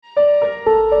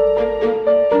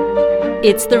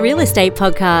It's the Real Estate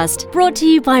Podcast, brought to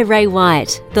you by Ray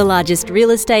White, the largest real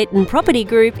estate and property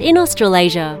group in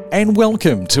Australasia. And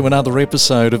welcome to another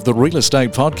episode of the Real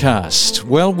Estate Podcast.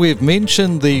 Well, we've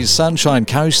mentioned the Sunshine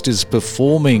Coast is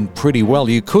performing pretty well.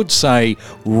 You could say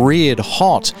red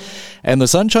hot. And the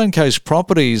Sunshine Coast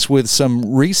properties, with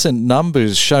some recent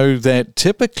numbers, show that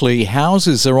typically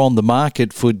houses are on the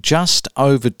market for just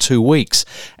over 2 weeks.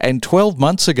 And 12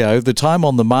 months ago, the time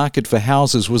on the market for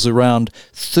houses was around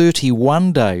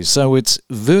 31 days. So it's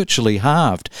virtually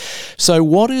halved. So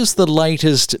what is the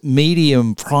latest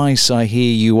medium price, I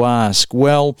hear you ask?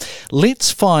 Well, let's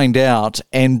find out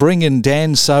and bring in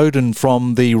Dan Soden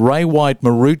from the Ray White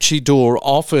Maroochydore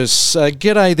office.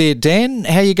 G'day there, Dan.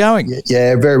 How you going?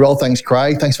 Yeah, very well. Thanks,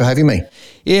 Craig. Thanks for having me.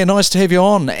 Yeah, nice to have you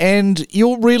on. And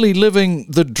you're really living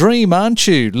the dream, aren't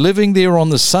you? Living there on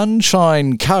the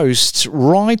Sunshine Coast,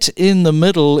 right in the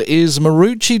middle is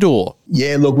Maroochydore.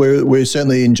 Yeah, look, we're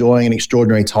certainly enjoying an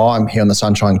extraordinary time here on the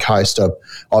Sunshine Coast.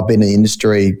 I've been in the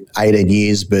industry 18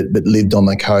 years, but lived on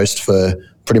the coast for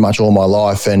pretty much all my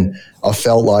life, and I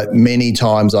felt like many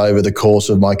times over the course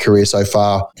of my career so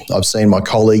far, I've seen my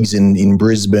colleagues in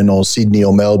Brisbane or Sydney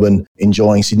or Melbourne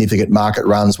enjoying significant market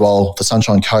runs while the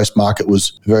Sunshine Coast market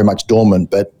was very much dormant.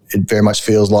 But it very much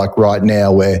feels like right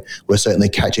now we're certainly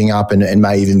catching up and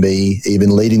may even be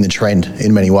leading the trend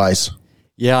in many ways.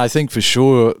 Yeah, I think for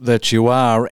sure that you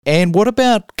are. And what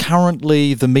about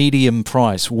currently the medium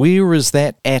price? Where is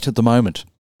that at the moment?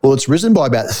 Well, it's risen by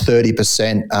about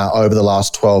 30% over the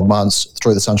last 12 months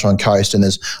through the Sunshine Coast, and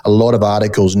there's a lot of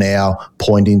articles now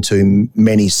pointing to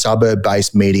many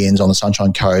suburb-based medians on the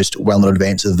Sunshine Coast well in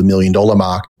advance of the $1 million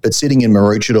mark. But sitting in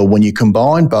Maroochydore, when you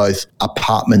combine both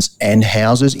apartments and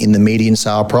houses in the median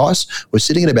sale price, we're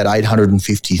sitting at about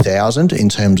 $850,000 in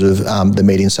terms of the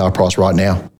median sale price right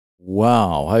now.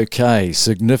 Wow, okay,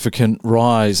 significant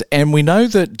rise. And we know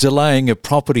that delaying a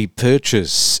property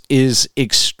purchase is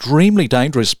extremely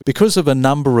dangerous because of a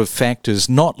number of factors,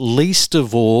 not least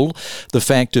of all the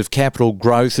fact of capital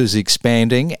growth is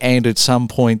expanding and at some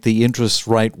point the interest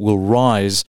rate will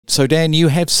rise. So Dan, you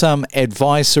have some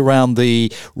advice around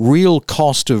the real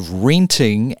cost of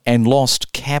renting and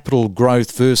lost capital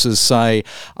growth versus, say,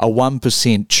 a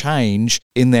 1% change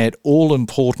in that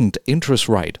all-important interest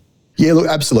rate. Yeah, look,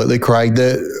 absolutely, Craig.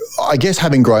 I guess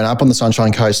having grown up on the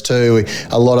Sunshine Coast too,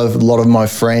 a lot of my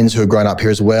friends who have grown up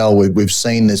here as well, we've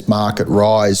seen this market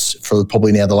rise for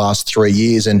probably now the last 3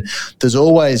 years, and there's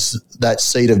always that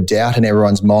seed of doubt in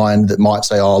everyone's mind that might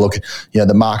say, oh, look,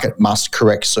 the market must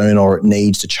correct soon or it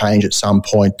needs to change at some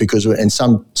point, because in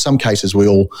some cases we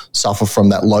all suffer from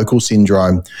that local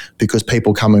syndrome because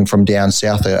people coming from down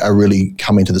south are really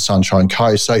coming to the Sunshine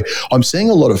Coast. So I'm seeing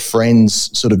a lot of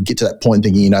friends sort of get to that point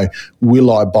thinking,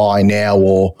 will I buy now,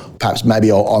 or perhaps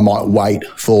maybe I might wait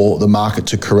for the market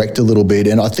to correct a little bit.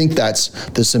 And I think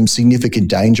there's some significant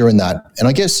danger in that. And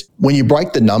I guess when you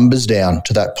break the numbers down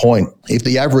to that point, if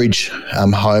the average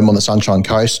home on the Sunshine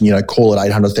Coast, call it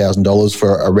 $800,000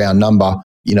 for a round number,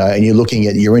 and you're looking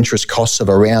at your interest costs of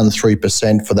around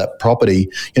 3% for that property,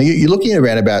 you're looking at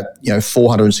around about,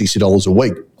 $460 a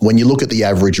week. When you look at the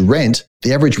average rent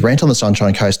on the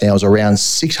Sunshine Coast now is around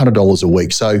 $600 a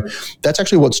week. So that's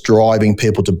actually what's driving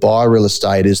people to buy real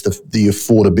estate, is the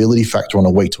affordability factor on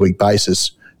a week-to-week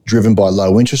basis, driven by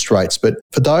low interest rates. But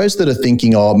for those that are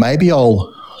thinking, maybe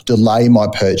I'll delay my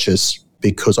purchase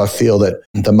because I feel that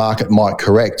the market might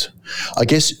correct, I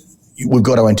guess we've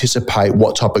got to anticipate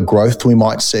what type of growth we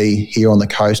might see here on the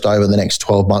coast over the next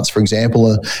 12 months, for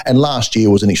example. And last year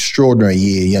was an extraordinary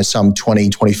year, some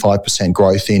 20-25%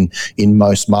 growth in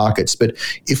most markets. But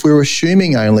if we're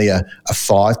assuming only a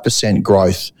 5%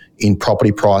 growth in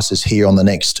property prices here on the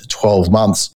next 12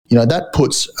 months, that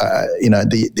puts,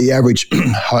 the average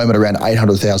home at around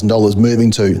 $800,000 moving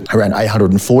to around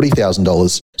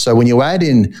 $840,000. So when you add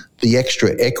in the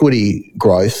extra equity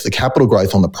growth, the capital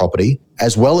growth on the property,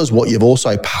 as well as what you've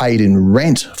also paid in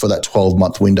rent for that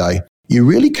 12-month window, you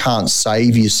really can't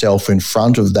save yourself in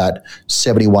front of that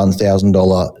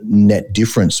 $71,000 net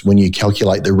difference when you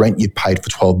calculate the rent you paid for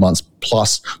 12 months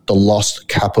plus the lost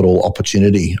capital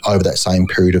opportunity over that same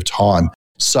period of time.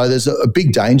 So there's a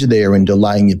big danger there in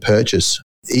delaying your purchase.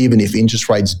 Even if interest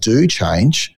rates do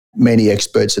change, many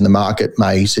experts in the market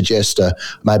may suggest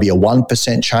maybe a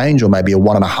 1% change or maybe a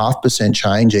 1.5%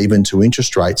 change even to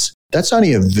interest rates. That's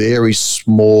only a very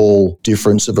small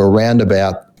difference of around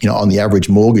about, on the average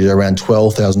mortgage, around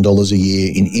 $12,000 a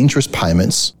year in interest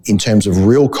payments in terms of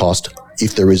real cost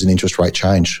if there is an interest rate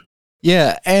change.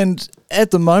 Yeah, and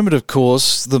at the moment, of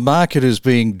course, the market is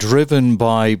being driven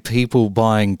by people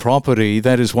buying property.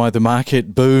 That is why the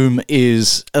market boom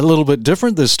is a little bit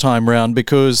different this time round,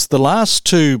 because the last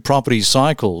two property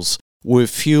cycles were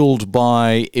fueled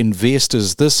by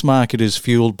investors. This market is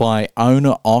fueled by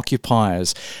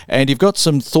owner-occupiers. And you've got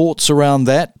some thoughts around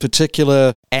that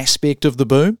particular aspect of the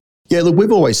boom? Yeah, look,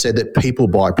 we've always said that people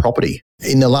buy property.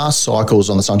 In the last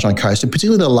cycles on the Sunshine Coast, and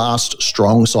particularly the last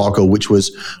strong cycle, which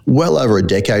was well over a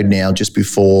decade now, just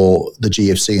before the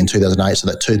GFC in 2008, so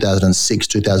that 2006,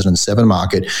 2007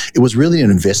 market, it was really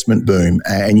an investment boom.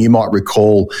 And you might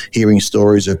recall hearing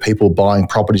stories of people buying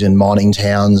properties in mining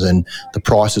towns and the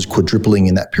prices quadrupling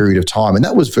in that period of time. And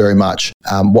that was very much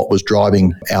what was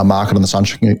driving our market on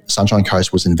the Sunshine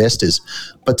Coast was investors.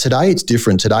 But today it's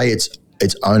different. Today it's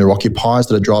owner-occupiers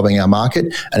that are driving our market,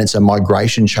 and it's a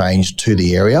migration change to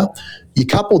the area. You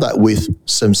couple that with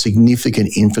some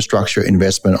significant infrastructure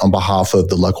investment on behalf of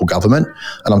the local government,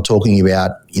 and I'm talking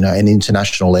about, an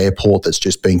international airport that's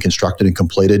just been constructed and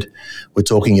completed. We're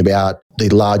talking about the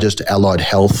largest allied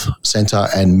health centre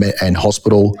and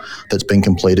hospital that's been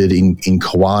completed in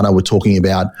Kawana. We're talking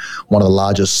about one of the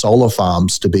largest solar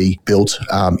farms to be built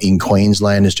in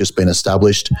Queensland has just been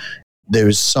established. There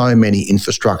is so many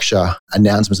infrastructure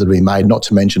announcements that have been made, not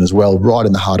to mention as well, right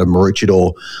in the heart of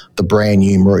Maroochydore, the brand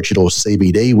new Maroochydore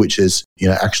CBD, which is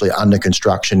actually under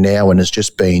construction now and has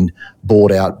just been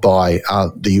bought out by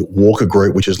the Walker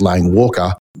Group, which is Lang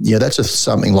Walker. That's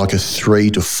something like a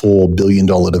 $3 to $4 billion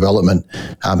development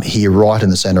here right in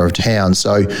the centre of town.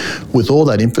 So with all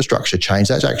that infrastructure change,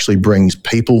 that actually brings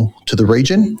people to the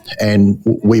region, and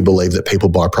we believe that people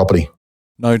buy property.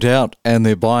 No doubt, and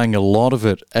they're buying a lot of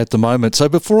it at the moment. So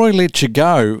before I let you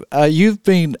go, you've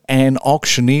been an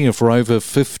auctioneer for over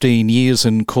 15 years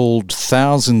and called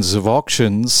thousands of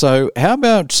auctions. So how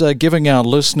about giving our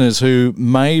listeners who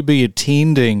may be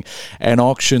attending an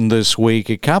auction this week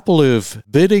a couple of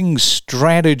bidding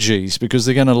strategies, because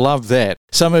they're going to love that.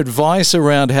 Some advice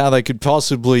around how they could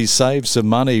possibly save some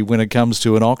money when it comes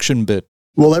to an auction bid.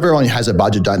 Well, everyone has a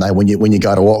budget, don't they, when you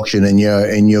go to auction, and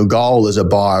your goal as a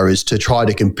buyer is to try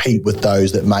to compete with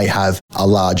those that may have a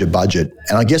larger budget.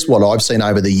 And I guess what I've seen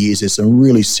over the years is some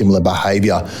really similar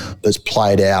behaviour that's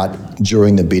played out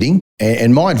during the bidding.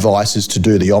 And my advice is to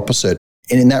do the opposite.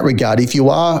 And in that regard, if you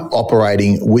are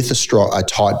operating with a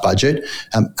tight budget,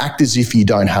 act as if you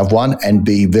don't have one and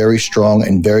be very strong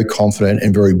and very confident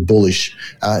and very bullish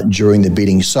during the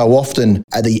bidding. So often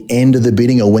at the end of the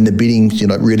bidding, or when the bidding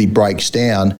really breaks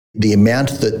down, the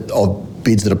amount of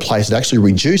bids that are placed, it actually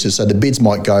reduces. So the bids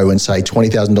might go and say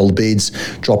 $20,000 bids,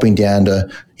 dropping down to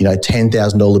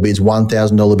 $10,000 bids,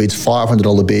 $1,000 bids,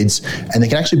 $500 bids, and there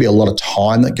can actually be a lot of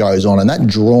time that goes on, and that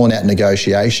drawn out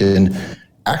negotiation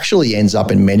actually ends up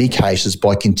in many cases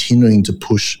by continuing to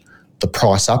push the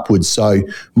price upwards. So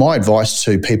my advice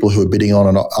to people who are bidding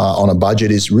on a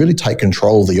budget is really take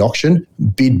control of the auction,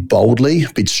 bid boldly,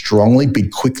 bid strongly,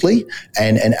 bid quickly,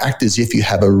 and act as if you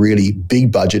have a really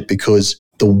big budget, because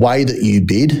the way that you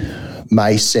bid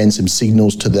may send some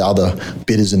signals to the other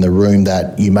bidders in the room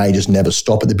that you may just never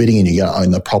stop at the bidding and you're going to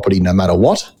own the property no matter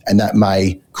what, and that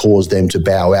may cause them to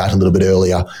bow out a little bit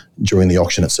earlier during the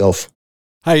auction itself.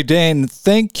 Hey, Dan,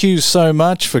 thank you so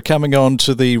much for coming on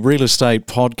to the Real Estate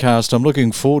Podcast. I'm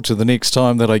looking forward to the next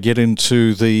time that I get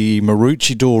into the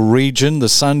Maroochydore region, the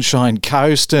Sunshine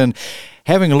Coast, and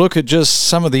having a look at just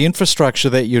some of the infrastructure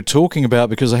that you're talking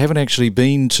about, because I haven't actually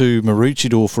been to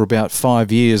Maroochydore for about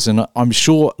 5 years, and I'm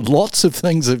sure lots of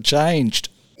things have changed.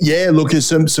 Yeah, look, there's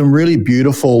some really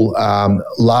beautiful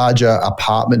larger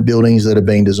apartment buildings that are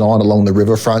being designed along the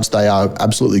riverfronts. They are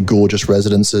absolutely gorgeous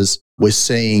residences. We're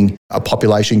seeing a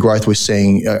population growth. We're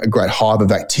seeing a great hive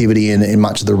of activity in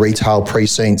much of the retail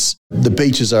precincts. The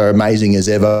beaches are amazing as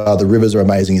ever. The rivers are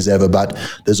amazing as ever. But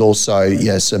there's also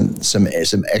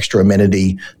some extra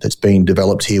amenity that's being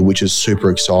developed here, which is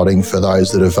super exciting for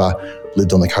those that have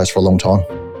lived on the coast for a long time.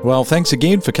 Well, thanks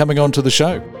again for coming on to the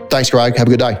show. Thanks, Greg. Have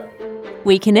a good day.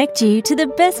 We connect you to the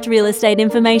best real estate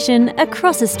information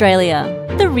across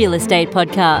Australia. The Real Estate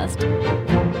Podcast.